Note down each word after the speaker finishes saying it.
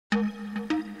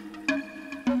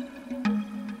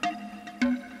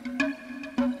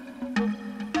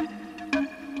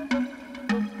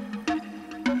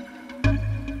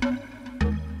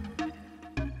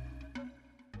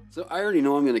I already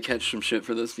know I'm going to catch some shit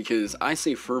for this because I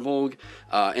say Firbolg,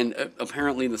 and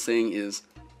apparently the saying is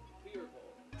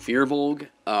Firbolg.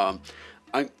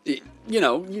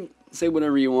 You say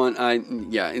whatever you want.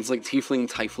 Yeah, it's like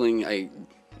tiefling, tiefling.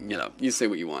 You say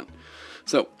what you want.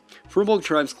 So, Firbolg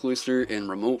tribes cloister in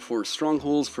remote forest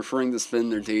strongholds, preferring to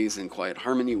spend their days in quiet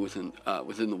harmony within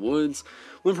the woods.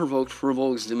 When provoked,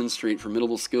 Firbolgs demonstrate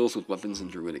formidable skills with weapons and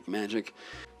druidic magic.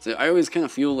 So I always kind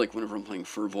of feel like whenever I'm playing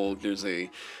Firbolg, there's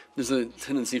a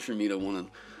tendency for me to want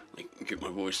to like get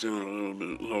my voice down a little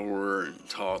bit lower and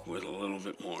talk with a little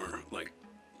bit more like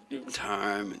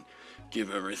time and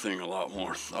give everything a lot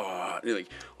more thought, like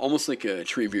almost like a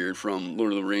Treebeard from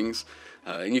Lord of the Rings.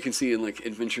 And you can see in like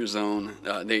Adventure Zone,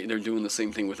 they're doing the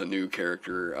same thing with a new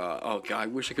character. Oh god, I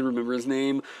wish I could remember his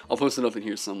name. I'll post it up in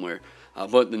here somewhere.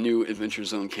 But the new Adventure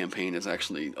Zone campaign is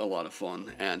actually a lot of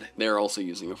fun, and they're also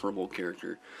using a Firbolg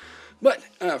character. But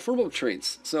Firbolg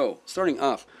traits. So starting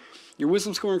off, your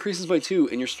wisdom score increases by 2,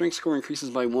 and your strength score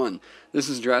increases by 1. This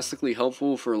is drastically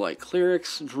helpful for like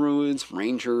clerics, druids,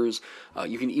 rangers.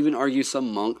 You can even argue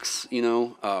some monks.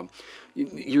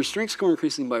 Your strength score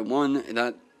increasing by 1,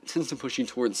 that tends to push you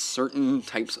towards certain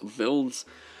types of builds.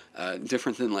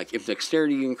 Different than like if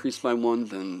dexterity increased by 1,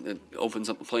 then it opens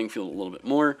up the playing field a little bit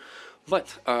more.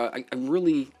 But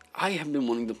I have been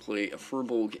wanting to play a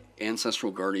Firbolg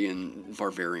Ancestral Guardian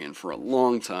Barbarian for a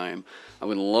long time. I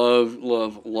would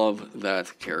love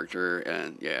that character,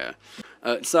 and yeah.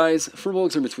 Size,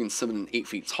 Firbolgs are between 7 and 8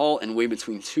 feet tall and weigh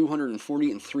between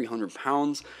 240 and 300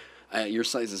 pounds. Your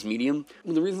size is medium.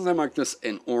 Well, the reasons I marked this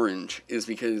in orange is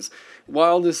because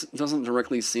while this doesn't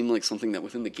directly seem like something that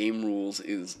within the game rules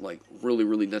is like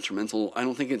really detrimental, I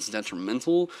don't think it's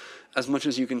detrimental as much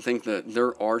as you can think that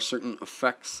there are certain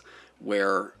effects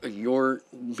where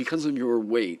because of your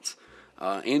weight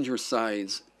and your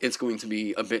size, it's going to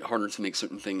be a bit harder to make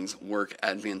certain things work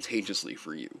advantageously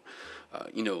for you.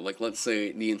 Like let's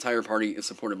say the entire party is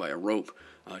supported by a rope,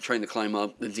 trying to climb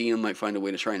up. The DM might find a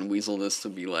way to try and weasel this to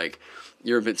be like,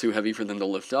 you're a bit too heavy for them to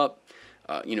lift up.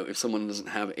 If someone doesn't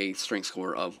have a strength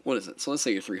score of, what is it? So let's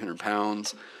say you're 300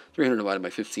 pounds, 300 divided by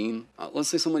 15. Let's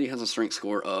say somebody has a strength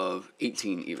score of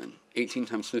 18 even. 18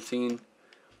 times 15,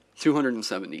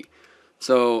 270.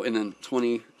 So, and then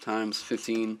 20 times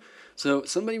 15. So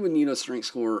somebody would need a strength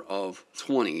score of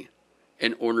 20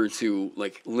 in order to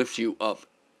like lift you up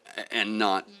and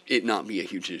not be a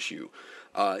huge issue.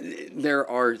 There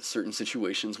are certain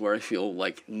situations where I feel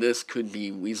like this could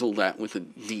be weaseled at with a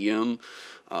DM.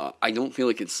 I don't feel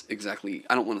like it's exactly,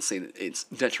 I don't want to say that it's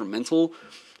detrimental,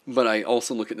 but I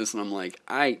also look at this and I'm like,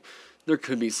 there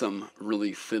could be some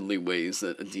really fiddly ways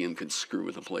that a DM could screw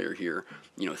with a player here.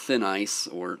 Thin ice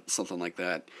or something like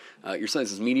that. Your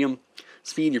size is medium.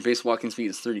 Speed, your base walking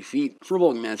speed is 30 feet.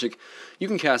 Firbolg magic, you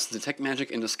can cast Detect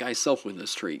Magic and Disguise Self with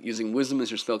this trait, using Wisdom as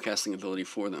your spellcasting ability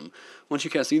for them. Once you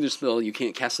cast either spell, you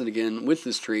can't cast it again with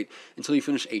this trait until you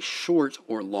finish a short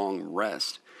or long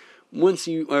rest. When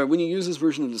you use this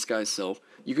version of Disguise Self,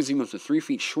 you can seem up to 3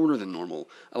 feet shorter than normal,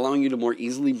 allowing you to more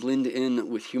easily blend in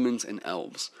with humans and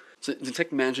elves. So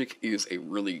Detect Magic is a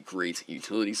really great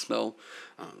utility spell.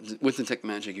 With Detect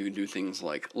Magic, you can do things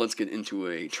like, let's get into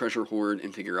a treasure hoard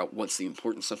and figure out what's the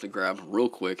important stuff to grab real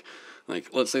quick. Like,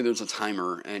 let's say there's a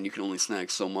timer and you can only snag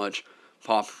so much.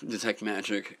 Pop Detect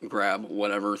Magic, grab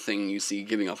whatever thing you see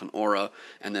giving off an aura,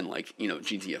 and then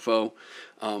GTFO.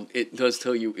 It does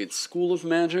tell you it's School of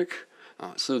Magic.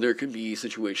 So there could be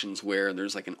situations where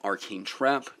there's like an arcane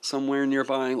trap somewhere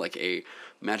nearby, like a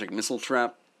magic missile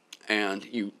trap.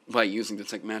 And by using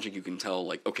Detect Magic, you can tell,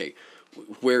 like, okay,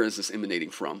 where is this emanating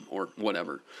from, or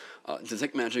whatever.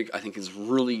 Detect Magic, I think, is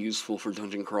really useful for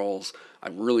dungeon crawls. I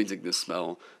really dig this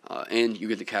spell. And you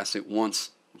get to cast it once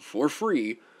for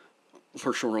free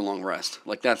for short or long rest.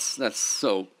 Like, that's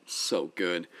so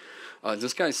good.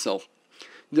 Disguise Self.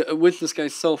 With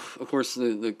Disguise Self, of course,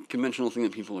 the conventional thing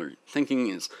that people are thinking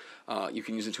is you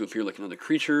can use it to appear like another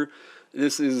creature.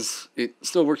 It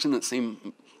still works in that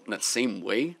same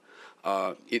way.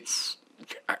 It's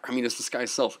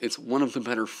Disguise Self. It's one of the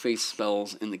better face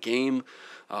spells in the game.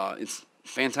 It's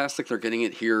fantastic. They're getting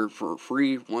it here for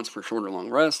free, once for short or long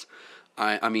rest.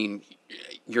 I mean,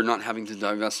 you're not having to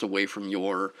divest away from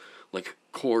your like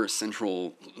core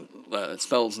central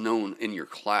spells known in your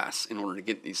class in order to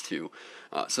get these two.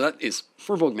 So that is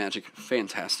Firbolg Magic.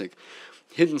 Fantastic.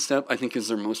 Hidden Step, I think, is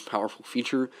their most powerful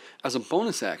feature. As a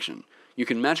bonus action, you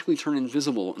can magically turn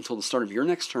invisible until the start of your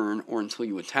next turn, or until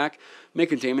you attack,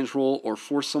 make a damage roll, or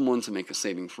force someone to make a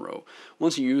saving throw.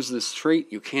 Once you use this trait,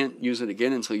 you can't use it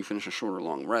again until you finish a short or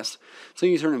long rest. So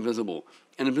you turn invisible.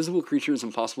 An invisible creature is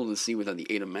impossible to see without the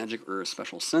aid of magic or a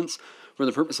special sense. For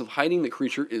the purpose of hiding, the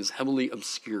creature is heavily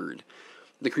obscured.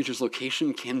 The creature's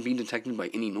location can be detected by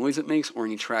any noise it makes or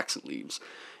any tracks it leaves.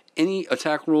 Any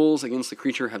attack rolls against the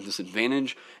creature have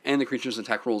disadvantage, and the creature's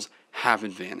attack rolls have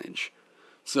advantage.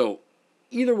 So,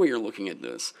 either way you're looking at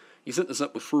this, you set this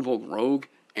up with Firbolg Rogue,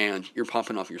 and you're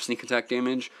popping off your sneak attack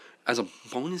damage. As a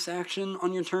bonus action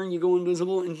on your turn, you go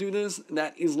invisible and do this.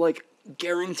 That is like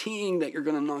guaranteeing that you're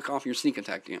going to knock off your sneak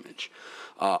attack damage.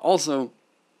 Also,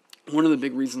 one of the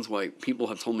big reasons why people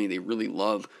have told me they really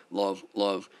love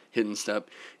Hidden Step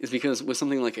is because with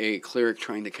something like a cleric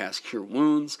trying to cast Cure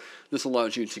Wounds, this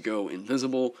allows you to go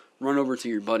invisible, run over to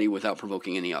your buddy without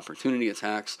provoking any opportunity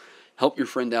attacks, help your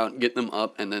friend out, get them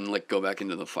up, and then like go back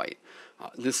into the fight.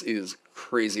 This is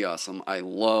crazy awesome. I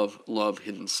love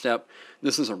Hidden Step.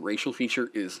 This is a racial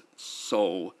feature, is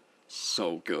so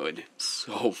good.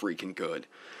 So freaking good.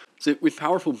 So with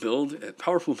Powerful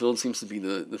Build seems to be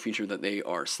the feature that they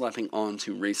are slapping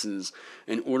onto races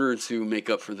in order to make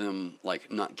up for them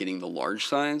like not getting the large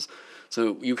size.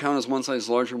 So you count as one size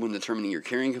larger when determining your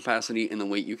carrying capacity and the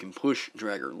weight you can push,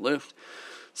 drag, or lift.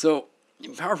 So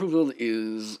Powerful Build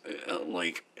is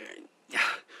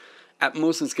at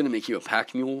most it's going to make you a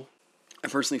pack mule. I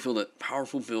personally feel that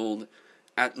Powerful Build,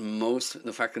 at most,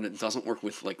 the fact that it doesn't work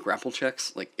with like grapple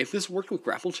checks, like if this worked with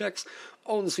grapple checks,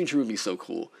 oh, this feature would be so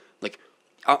cool. Like,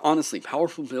 honestly,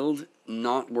 Powerful Build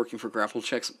not working for grapple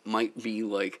checks might be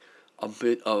like a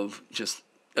bit of just,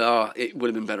 it would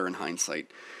have been better in hindsight.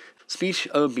 Speech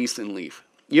of Beast and Leaf.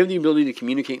 You have the ability to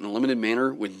communicate in a limited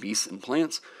manner with beasts and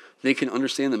plants. They can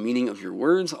understand the meaning of your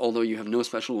words, although you have no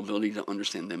special ability to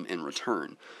understand them in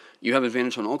return. You have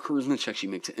advantage on all charisma checks you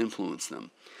make to influence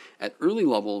them. At early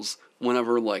levels,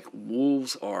 whenever like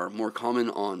wolves are more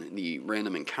common on the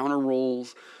random encounter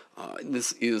rolls,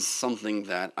 this is something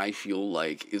that I feel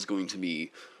like is going to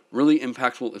be really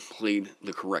impactful if played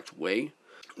the correct way.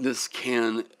 This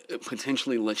can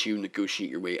potentially let you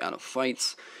negotiate your way out of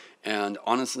fights. And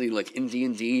honestly, like in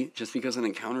D&D, just because an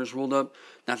encounter is rolled up,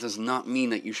 that does not mean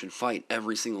that you should fight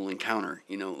every single encounter.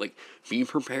 You know, like be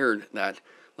prepared that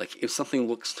like if something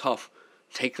looks tough,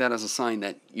 take that as a sign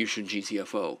that you should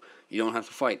GTFO. You don't have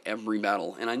to fight every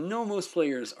battle. And I know most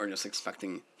players are just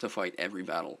expecting to fight every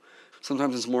battle.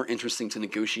 Sometimes it's more interesting to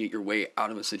negotiate your way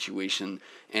out of a situation,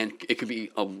 and it could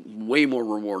be a way more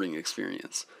rewarding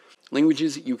experience.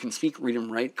 Languages you can speak, read,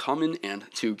 and write, common and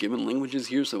two given languages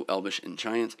here, so Elvish and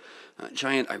Giant.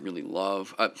 Giant I really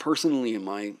love. Personally, in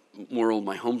my world,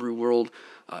 my homebrew world,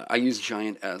 I use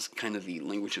Giant as kind of the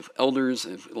language of elders.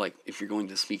 If you're going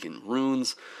to speak in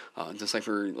runes,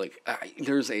 decipher,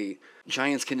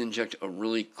 Giants can inject a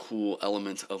really cool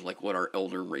element of like what are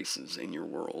elder races in your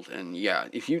world. And yeah,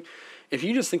 if you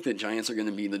just think that Giants are going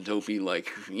to be the dopey, like,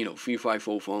 you know, fee fi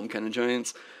fo foam kind of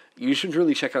Giants, you should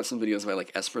really check out some videos by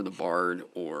like Esper the Bard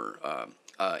or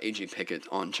AJ Pickett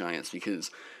on Giants,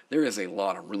 because there is a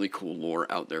lot of really cool lore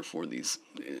out there for these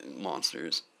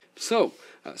monsters. So,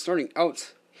 starting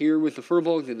out here with the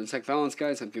Firbolg, the Detect Balance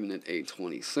guys, I've given it a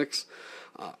 26.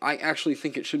 I actually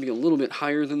think it should be a little bit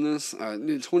higher than this.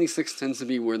 26 tends to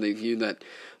be where they view that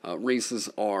races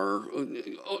are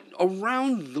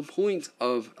around the point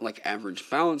of like average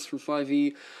balance for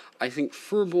 5e. I think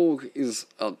Firbolg is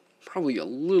probably a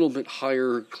little bit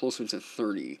higher, closer to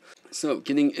 30. So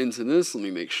getting into this, let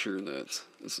me make sure that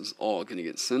this is all going to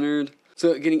get centered.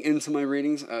 So getting into my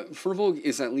ratings, Firbolg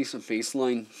is at least a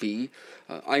baseline B.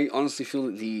 I honestly feel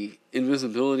that the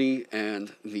invisibility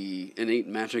and the innate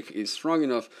magic is strong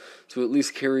enough to at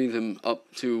least carry them up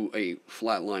to a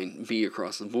flatline B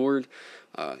across the board.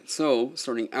 So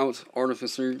starting out,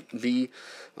 Artificer B,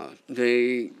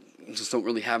 they just don't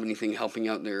really have anything helping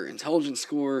out their intelligence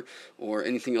score or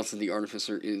anything else that the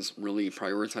Artificer is really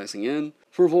prioritizing in.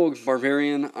 Firbolg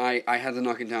Barbarian, I had to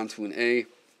knock it down to an A.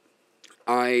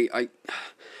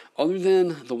 Other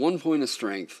than the 1 point of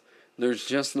strength, there's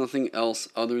just nothing else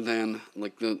other than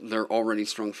like their already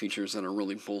strong features that are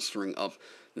really bolstering up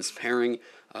this pairing.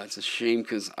 It's a shame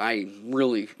because I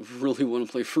really want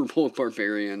to play Firbolg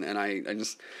Barbarian, and I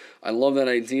love that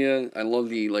idea. I love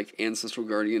the like Ancestral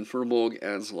Guardian Firbolg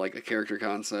as like a character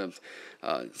concept.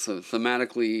 So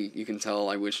thematically, you can tell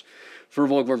I wish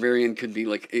Firbolg Barbarian could be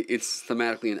like it's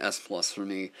thematically an S+ for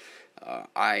me.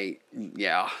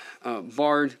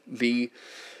 Bard B.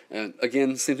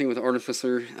 Again, same thing with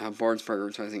Artificer. Bard's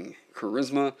prioritizing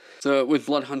charisma. So with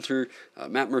Blood Hunter,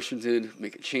 Matt Mercer did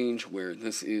make a change where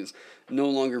this is no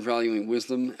longer valuing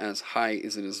wisdom as high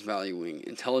as it is valuing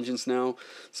intelligence now.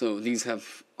 So these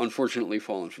have unfortunately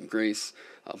fallen from grace.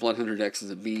 Blood Hunter Dex is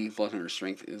a B, Blood Hunter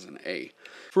Strength is an A.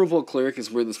 Firbolg Cleric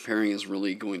is where this pairing is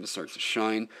really going to start to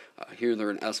shine. Here they're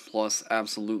an S+,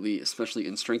 absolutely, especially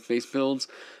in strength-based builds.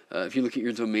 If you look at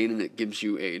your domain and it gives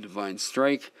you a Divine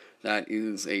Strike, that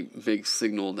is a big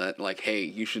signal that, like, hey,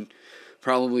 you should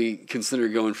probably consider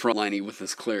going frontliney with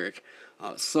this Cleric.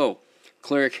 So,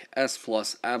 Cleric, S+,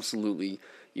 absolutely.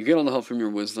 You get all the help from your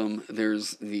Wisdom.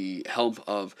 There's the help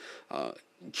of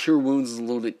Cure Wounds is a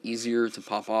little bit easier to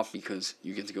pop off because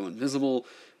you get to go invisible,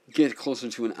 get closer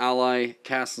to an ally,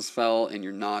 cast a spell, and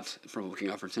you're not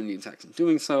provoking opportunity attacks in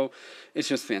doing so. It's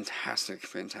just fantastic,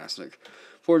 fantastic.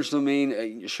 Forge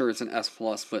Domain, sure, it's an S+,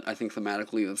 but I think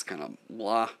thematically that's kind of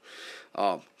blah.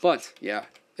 But, yeah,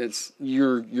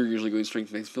 you're usually going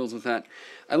strength-based builds with that.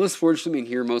 I list Forge Domain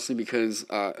here mostly because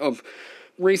of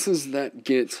races that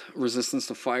get resistance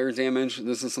to fire damage.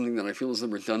 This is something that I feel is a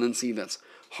redundancy that's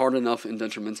hard enough and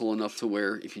detrimental enough to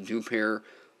where if you do pair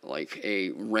like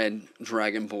a red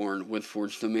Dragonborn with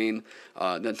Forge Domain,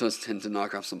 that does tend to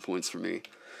knock off some points for me.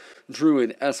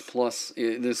 Druid, S+,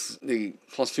 the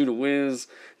 +2 to Wiz,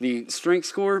 the strength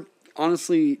score,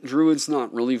 honestly, Druid's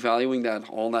not really valuing that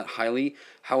all that highly.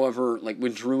 However, like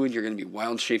with Druid, you're going to be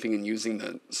wild shaping and using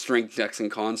the strength, dex,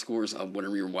 and con scores of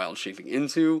whatever you're wild shaping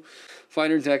into.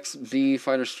 Fighter dex B,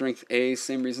 fighter strength A,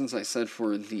 same reasons I said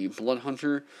for the Blood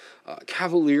Hunter.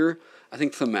 Cavalier, I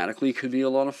think thematically could be a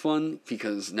lot of fun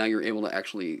because now you're able to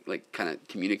actually like kind of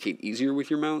communicate easier with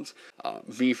your mount.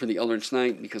 B for the Eldritch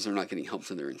Knight because they're not getting help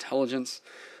to their intelligence.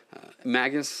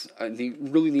 Magus, the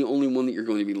only one that you're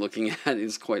going to be looking at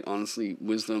is quite honestly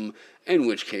Wisdom, in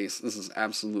which case this is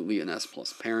absolutely an S+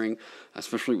 pairing,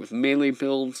 especially with melee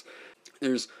builds.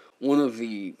 There's one of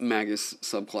the Magus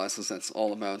subclasses that's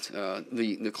all about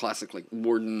the classic like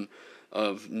Warden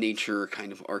of Nature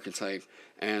kind of archetype,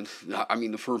 and I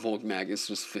mean the Firbolg Magus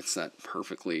just fits that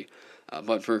perfectly.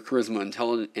 But for Charisma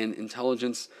and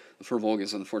Intelligence, the Firbolg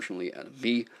is unfortunately at a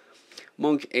B.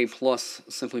 Monk, A+,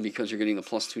 simply because you're getting the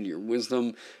 +2 to your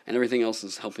Wisdom, and everything else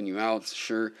is helping you out,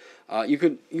 sure. You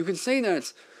could say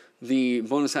that the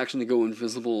bonus action to go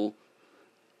invisible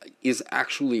is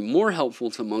actually more helpful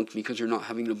to Monk because you're not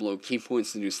having to blow key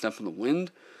points to do Step in the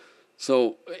Wind.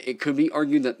 So it could be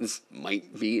argued that this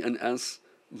might be an S,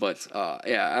 but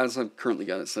yeah, as I've currently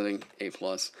got it setting, A+.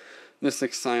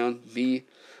 Mystic Scion, B.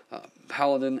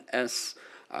 Paladin, S.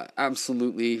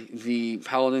 Absolutely. The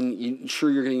Paladin,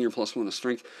 sure you're getting your +1 to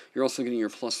Strength. You're also getting your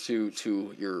 +2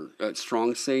 to your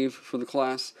Strong save for the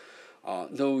class.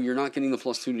 Though you're not getting the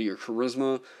 +2 to your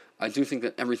Charisma, I do think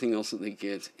that everything else that they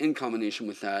get in combination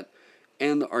with that,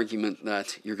 and the argument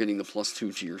that you're getting the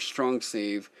 +2 to your Strong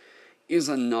save, is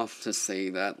enough to say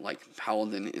that, like,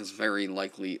 Paladin is very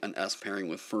likely an S pairing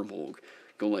with Firbolg.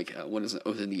 Go like, what is it,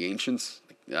 Oath of the Ancients?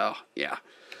 Like, oh, yeah.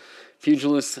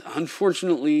 Pugilist,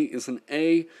 unfortunately, is an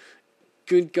A.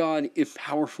 Good God, if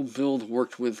Powerful Build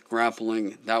worked with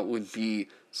Grappling, that would be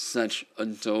such a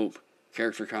dope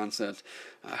character concept.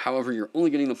 However, you're only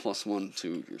getting the +1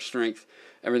 to your Strength.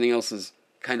 Everything else is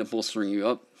kind of bolstering you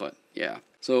up, but yeah.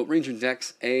 So, Ranger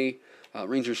Dex, A.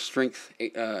 Ranger Strength,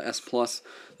 S+.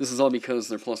 This is all because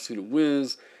they're +2 to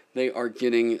Wiz. They are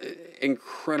getting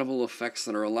incredible effects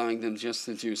that are allowing them just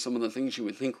to do some of the things you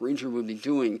would think Ranger would be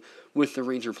doing with the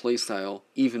Ranger playstyle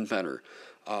even better.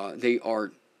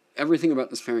 Everything about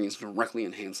this pairing is directly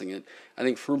enhancing it. I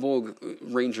think Firbolg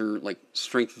Ranger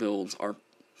strength builds are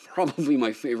probably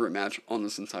my favorite match on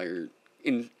this entire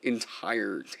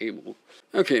table.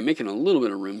 Okay, making a little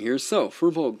bit of room here. So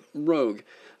Firbolg Rogue,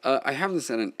 I have this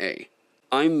at an A.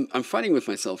 I'm fighting with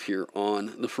myself here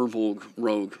on the Firbolg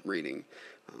Rogue rating.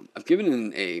 I've given it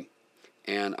an A,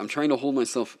 and I'm trying to hold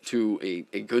myself to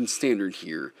a good standard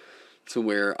here to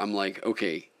where I'm like,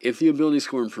 okay, if the ability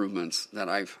score improvements that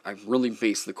I've really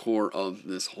based the core of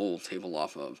this whole table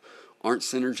off of aren't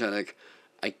synergetic,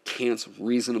 I can't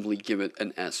reasonably give it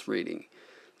an S rating.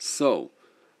 So,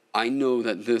 I know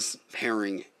that this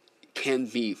pairing can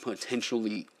be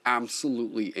potentially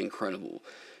absolutely incredible.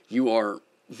 You are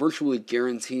virtually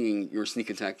guaranteeing your sneak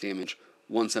attack damage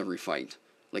once every fight.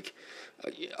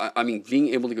 I mean,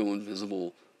 being able to go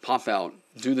invisible, pop out,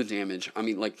 do the damage, I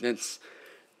mean,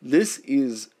 this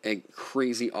is a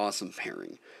crazy awesome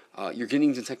pairing. You're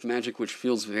getting Detect Magic, which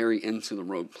feels very into the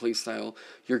Rogue playstyle.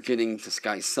 You're getting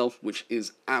Disguise Self, which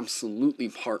is absolutely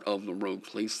part of the Rogue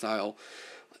playstyle.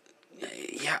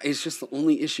 Yeah, it's just the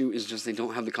only issue is just they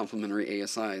don't have the complementary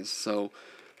ASIs. So,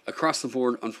 across the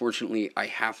board, unfortunately, I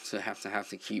have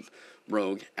to keep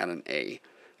Rogue at an A.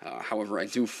 However, I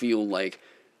do feel like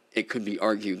it could be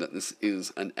argued that this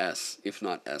is an S, if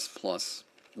not S+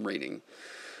 rating.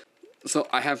 So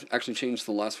I have actually changed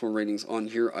the last 4 ratings on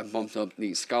here. I bumped up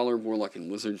the Scholar, Warlock,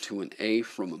 and Wizard to an A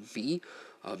from a B,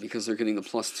 because they're getting the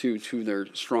 +2 to their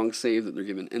strong save that they're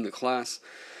given in the class.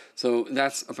 So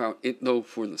that's about it, though,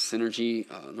 for the synergy.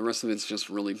 The rest of it's just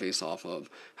really based off of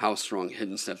how strong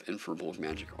Hidden Step and Firbolg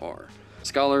magic are.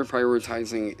 Scholar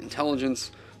prioritizing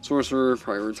intelligence, Sorcerer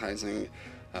prioritizing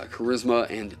charisma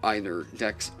and either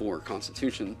Dex or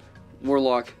Constitution.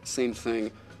 Warlock, same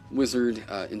thing. Wizard,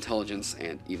 intelligence,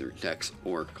 and either Dex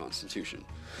or Constitution.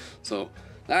 So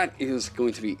that is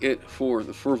going to be it for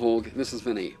the Firbolg. This has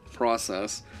been a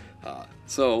process.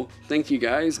 So thank you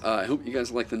guys. I hope you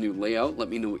guys like the new layout. Let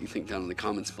me know what you think down in the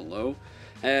comments below.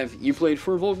 Have you played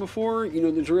Firbolg before? You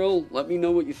know the drill. Let me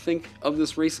know what you think of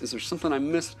this race. Is there something I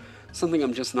missed? Something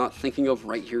I'm just not thinking of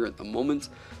right here at the moment?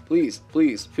 Please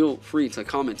feel free to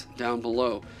comment down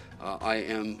below. I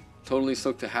am totally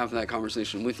stoked to have that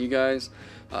conversation with you guys.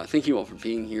 Thank you all for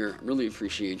being here. I really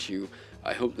appreciate you.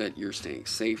 I hope that you're staying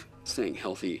safe, staying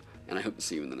healthy, and I hope to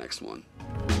see you in the next one.